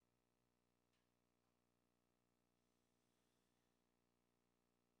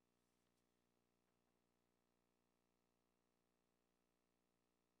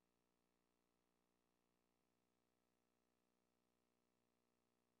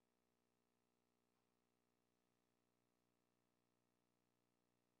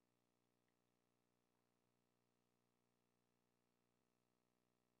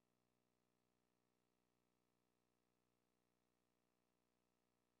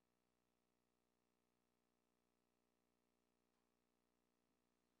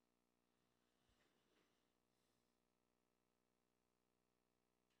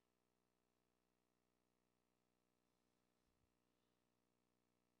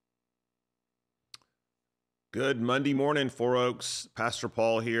Good Monday morning, Four Oaks. Pastor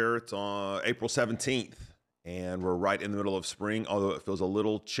Paul here. It's on April 17th, and we're right in the middle of spring, although it feels a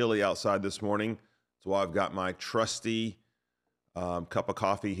little chilly outside this morning. That's why I've got my trusty cup of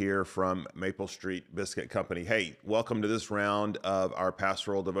coffee here from Maple Street Biscuit Company. Hey, welcome to this round of our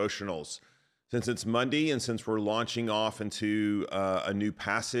pastoral devotionals. Since it's Monday and since we're launching off into a new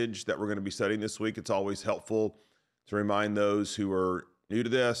passage that we're going to be studying this week, it's always helpful to remind those who are new to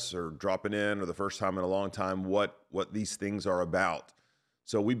this or dropping in or the first time in a long time what these things are about.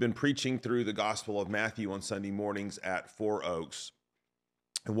 So we've been preaching through the Gospel of Matthew on Sunday mornings at Four Oaks.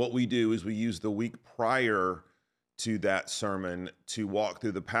 And what we do is we use the week prior to that sermon to walk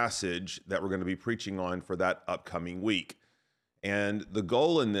through the passage that we're going to be preaching on for that upcoming week. And the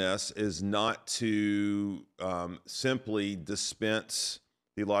goal in this is not to simply dispense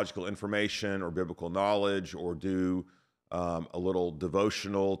theological information or biblical knowledge or do a little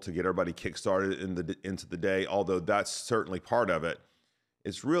devotional to get everybody kickstarted into the day, although that's certainly part of it.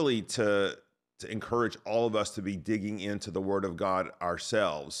 It's really to encourage all of us to be digging into the Word of God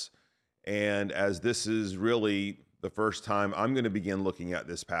ourselves. And as this is really the first time I'm going to begin looking at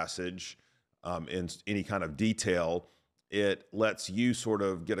this passage in any kind of detail, it lets you sort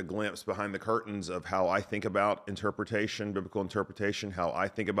of get a glimpse behind the curtains of how I think about interpretation, biblical interpretation, how I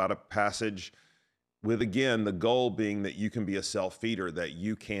think about a passage, with, again, the goal being that you can be a self-feeder, that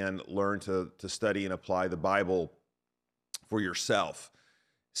you can learn to study and apply the Bible for yourself.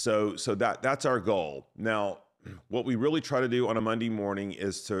 So that's our goal. Now, what we really try to do on a Monday morning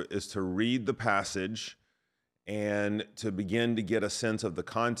is to read the passage and to begin to get a sense of the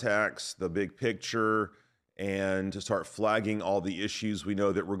context, the big picture, and to start flagging all the issues we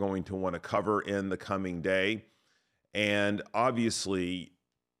know that we're going to want to cover in the coming day. And obviously,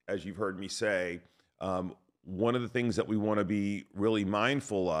 as you've heard me say, one of the things that we want to be really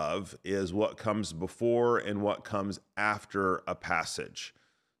mindful of is what comes before and what comes after a passage.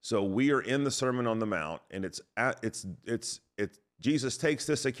 So we are in the Sermon on the Mount, and Jesus takes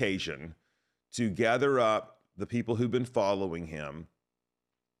this occasion to gather up the people who've been following him,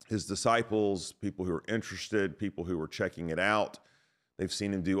 his disciples, people who are interested, people who are checking it out. They've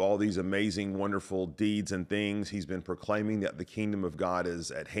seen him do all these amazing, wonderful deeds and things. He's been proclaiming that the kingdom of God is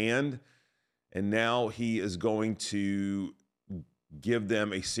at hand. And now he is going to give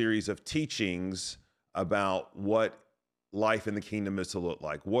them a series of teachings about what life in the kingdom is to look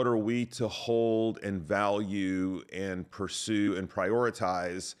like. What are we to hold and value and pursue and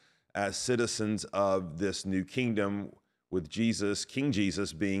prioritize as citizens of this new kingdom with Jesus, King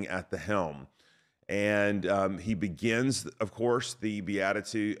Jesus, being at the helm? And he begins, of course,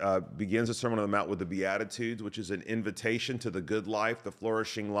 begins the Sermon on the Mount with the Beatitudes, which is an invitation to the good life, the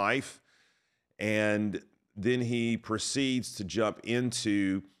flourishing life. And then he proceeds to jump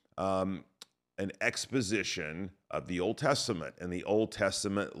into an exposition of the Old Testament and the Old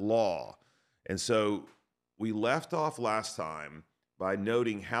Testament law. And so we left off last time by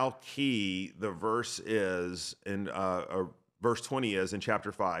noting how key the verse is in verse 20 is in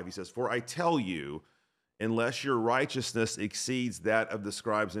chapter 5. He says, "For I tell you, unless your righteousness exceeds that of the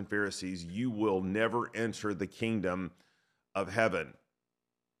scribes and Pharisees, you will never enter the kingdom of heaven."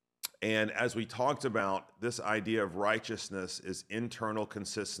 And as we talked about, this idea of righteousness is internal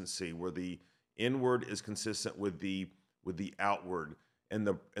consistency, where the inward is consistent with the outward. And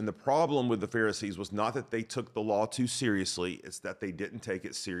the problem with the Pharisees was not that they took the law too seriously, it's that they didn't take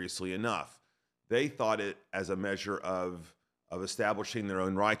it seriously enough. They thought it as a measure of establishing their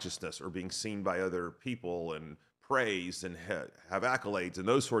own righteousness or being seen by other people and praised and have accolades and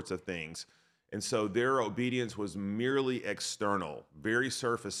those sorts of things. And so their obedience was merely external, very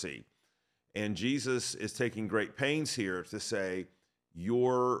surfacey. And Jesus is taking great pains here to say,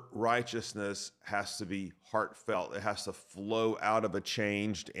 your righteousness has to be heartfelt. It has to flow out of a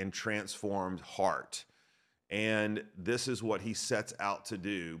changed and transformed heart. And this is what he sets out to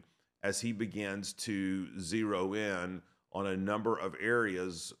do as he begins to zero in on a number of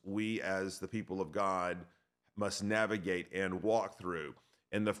areas we as the people of God must navigate and walk through.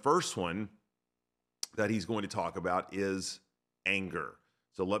 And the first one that he's going to talk about is anger.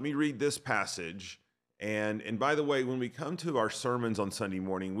 So let me read this passage. And by the way, when we come to our sermons on Sunday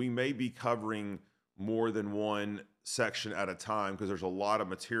morning, we may be covering more than one section at a time because there's a lot of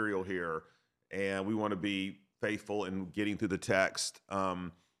material here, and we want to be faithful in getting through the text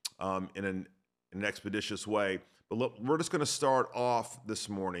in an expeditious way. But look, we're just going to start off this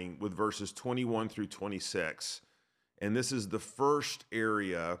morning with verses 21 through 26. And this is the first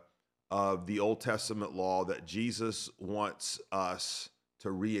area of the Old Testament law that Jesus wants us to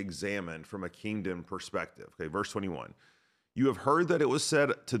re-examine from a kingdom perspective. Okay, verse 21. "You have heard that it was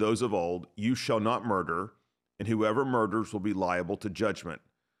said to those of old, 'You shall not murder, and whoever murders will be liable to judgment.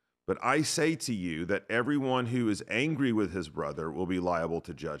 But I say to you that everyone who is angry with his brother will be liable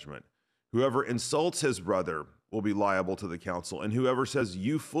to judgment. Whoever insults his brother will be liable to the council, and whoever says,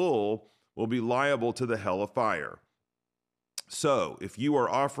 "You fool," will be liable to the hell of fire. So, if you are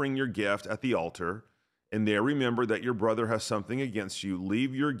offering your gift at the altar, and there remember that your brother has something against you,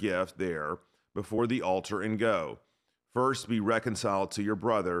 leave your gift there before the altar and go. First be reconciled to your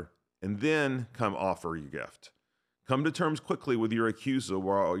brother, and then come offer your gift. Come to terms quickly with your accuser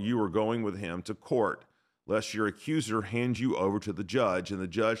while you are going with him to court, lest your accuser hand you over to the judge, and the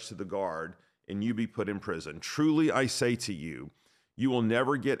judge to the guard, and you be put in prison. Truly I say to you, you will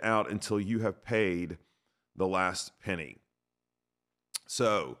never get out until you have paid the last penny.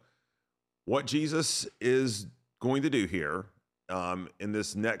 So, what Jesus is going to do here in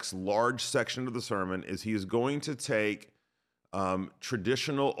this next large section of the sermon is he is going to take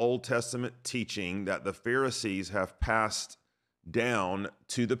traditional Old Testament teaching that the Pharisees have passed down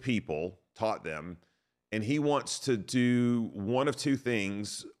to the people, taught them, and he wants to do one of two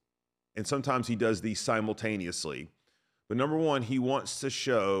things, and sometimes he does these simultaneously. But number one, he wants to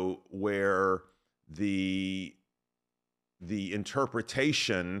show where the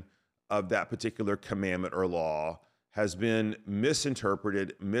interpretation of that particular commandment or law has been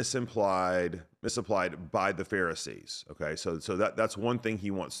misinterpreted, misapplied by the Pharisees. Okay, so that's one thing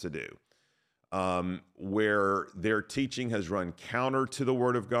he wants to do. Where their teaching has run counter to the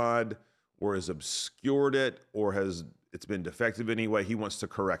Word of God, or has obscured it, or it's been defective anyway, he wants to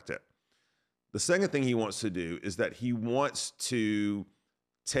correct it. The second thing he wants to do is that he wants to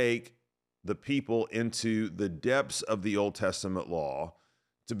take the people into the depths of the Old Testament law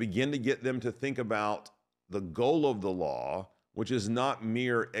to begin to get them to think about the goal of the law, which is not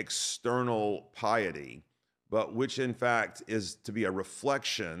mere external piety, but which in fact is to be a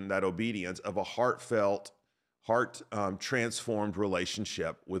reflection, that obedience, of a heartfelt, transformed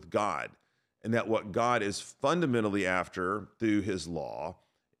relationship with God. And that what God is fundamentally after through his law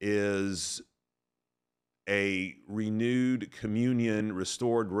is a renewed communion,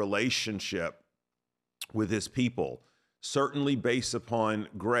 restored relationship with his people, certainly based upon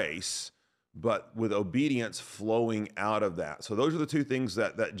grace, but with obedience flowing out of that. So those are the two things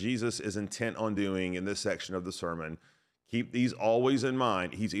that Jesus is intent on doing in this section of the sermon. Keep these always in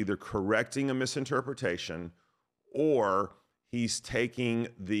mind. He's either correcting a misinterpretation, or he's taking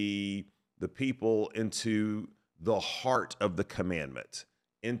the people into the heart of the commandment,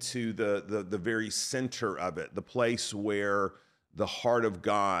 into the very center of it, the place where the heart of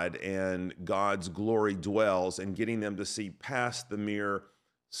God and God's glory dwells, and getting them to see past the mere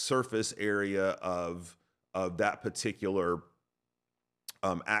surface area of that particular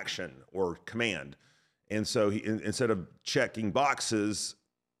action or command. And so instead of checking boxes,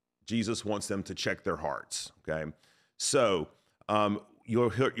 Jesus wants them to check their hearts. Okay, so you'll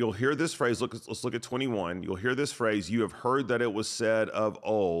hear this phrase. Let's look at 21. You'll hear this phrase: "You have heard that it was said of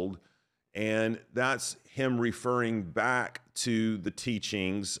old," and that's him referring back to the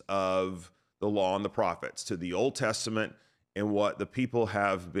teachings of the law and the prophets, to the Old Testament and what the people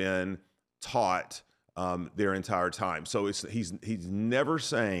have been taught their entire time. So he's never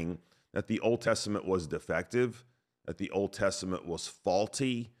saying that the Old Testament was defective, that the Old Testament was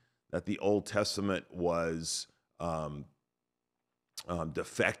faulty, that the Old Testament was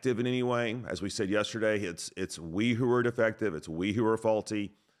defective in any way. As we said yesterday, it's we who are defective, it's we who are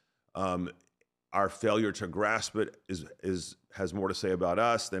faulty. Our failure to grasp it has more to say about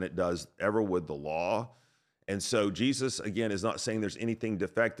us than it does ever with the law. And so Jesus, again, is not saying there's anything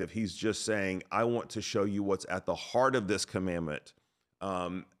defective. He's just saying, I want to show you what's at the heart of this commandment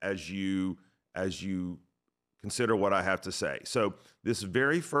as you consider what I have to say. So this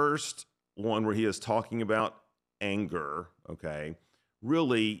very first one where he is talking about anger, okay,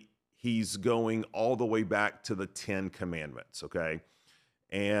 really he's going all the way back to the 10 Commandments, okay?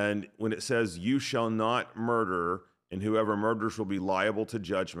 And when it says, "You shall not murder, and whoever murders will be liable to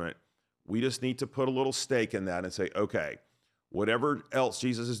judgment," we just need to put a little stake in that and say, okay, whatever else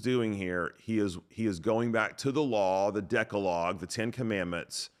Jesus is doing here, he is going back to the law, the Decalogue, the 10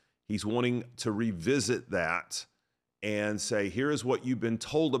 Commandments. He's wanting to revisit that and say, here is what you've been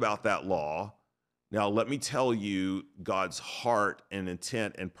told about that law. Now, let me tell you God's heart and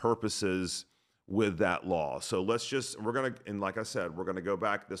intent and purposes with that law. So and like I said, we're going to go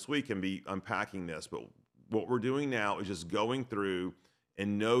back this week and be unpacking this. But what we're doing now is just going through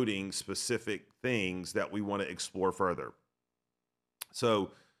and noting specific things that we want to explore further.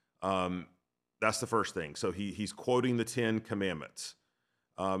 So that's the first thing. So he's quoting the 10 Commandments.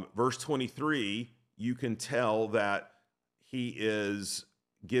 Verse 23, you can tell that he is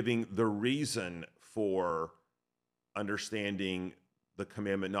giving the reason for understanding the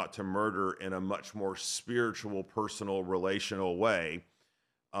commandment not to murder in a much more spiritual, personal, relational way.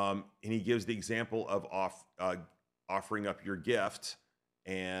 And he gives the example of offering up your gift.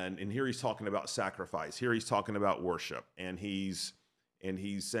 And here he's talking about sacrifice. Here he's talking about worship. And he's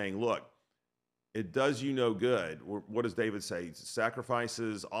saying, look, it does you no good. What does David say?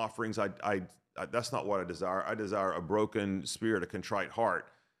 Sacrifices, offerings, that's not what I desire. I desire a broken spirit, a contrite heart.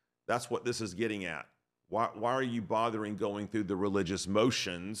 That's what this is getting at. Why are you bothering going through the religious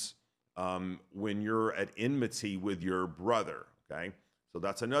motions when you're at enmity with your brother? Okay, so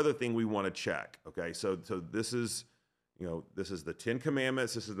that's another thing we want to check. Okay, so this is, this is the 10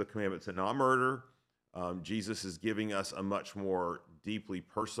 Commandments. This is the commandment to not murder. Jesus is giving us a much more deeply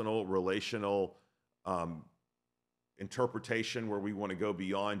personal, relational interpretation where we want to go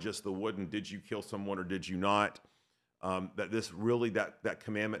beyond just the wooden, did you kill someone or did you not? That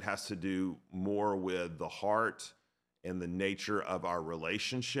commandment has to do more with the heart and the nature of our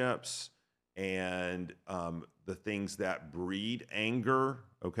relationships and the things that breed anger,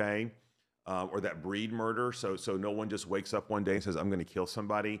 okay, or that breed murder. So no one just wakes up one day and says, I'm going to kill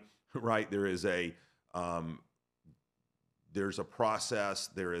somebody, right? There's a process,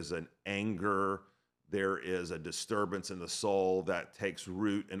 there is an anger, there is a disturbance in the soul that takes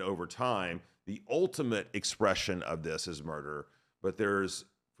root, and over time, the ultimate expression of this is murder. But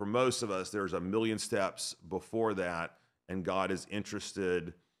for most of us, there's a million steps before that, and God is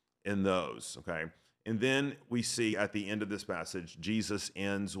interested in those, okay? And then we see at the end of this passage, Jesus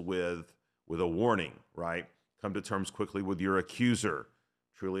ends with a warning, right? Come to terms quickly with your accuser.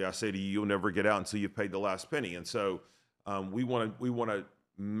 Truly, I say to you, you'll never get out until you've paid the last penny. And so we want to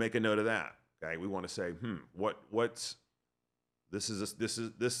make a note of that. Okay, we want to say,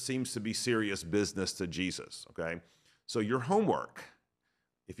 this seems to be serious business to Jesus. Okay, so your homework,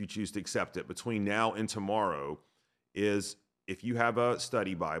 if you choose to accept it, between now and tomorrow, is if you have a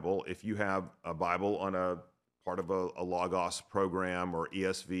study Bible, if you have a Bible on a part of a Logos program or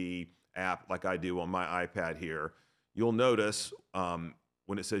ESV app like I do on my iPad here, you'll notice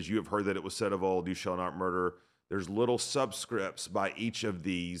when it says, you have heard that it was said of old, you shall not murder, there's little subscripts by each of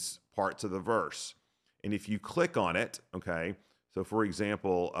these parts of the verse. And if you click on it, okay, so for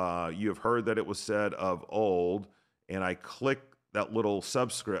example, you have heard that it was said of old, and I click that little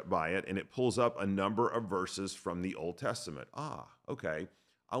subscript by it, and it pulls up a number of verses from the Old Testament. Okay,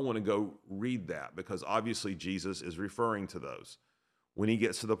 I want to go read that because obviously Jesus is referring to those. When he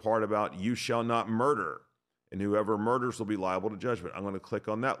gets to the part about you shall not murder, and whoever murders will be liable to judgment, I'm going to click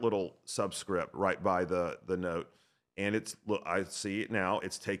on that little subscript right by the note. And I see it now.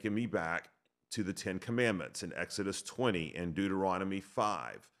 It's taking me back to the 10 Commandments in Exodus 20 and Deuteronomy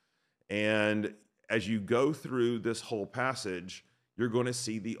 5. And as you go through this whole passage, you're going to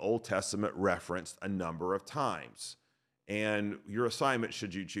see the Old Testament referenced a number of times. And your assignment,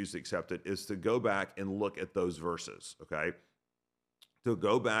 should you choose to accept it, is to go back and look at those verses, okay? To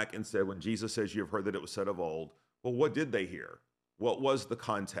go back and say, when Jesus says, you have heard that it was said of old, well, what did they hear? What was the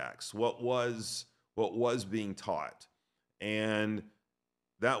context? What was being taught? And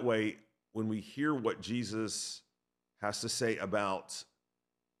that way, when we hear what Jesus has to say about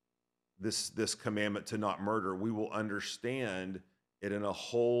this commandment to not murder, we will understand it in a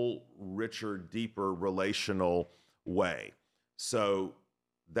whole richer, deeper relational way. So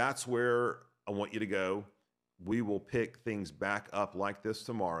that's where I want you to go. We will pick things back up like this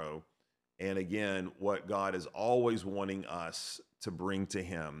tomorrow. And again, what God is always wanting us to bring to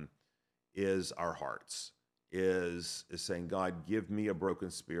him is our hearts, is saying, God, give me a broken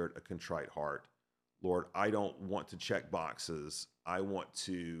spirit, a contrite heart. Lord, I don't want to check boxes. I want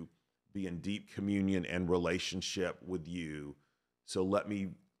to be in deep communion and relationship with you. So let me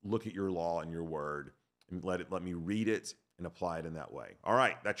look at your law and your word and let me read it and apply it in that way. All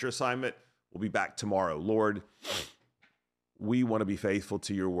right, that's your assignment. We'll be back tomorrow. Lord, we want to be faithful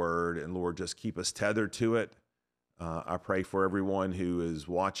to your word, and Lord, just keep us tethered to it. I pray for everyone who is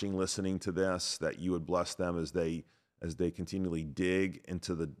watching, listening to this, that you would bless them as they continually dig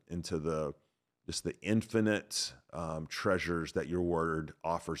into the just the infinite treasures that your word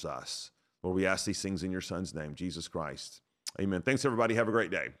offers us. Lord, we ask these things in your son's name, Jesus Christ. Amen. Thanks, everybody. Have a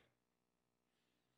great day.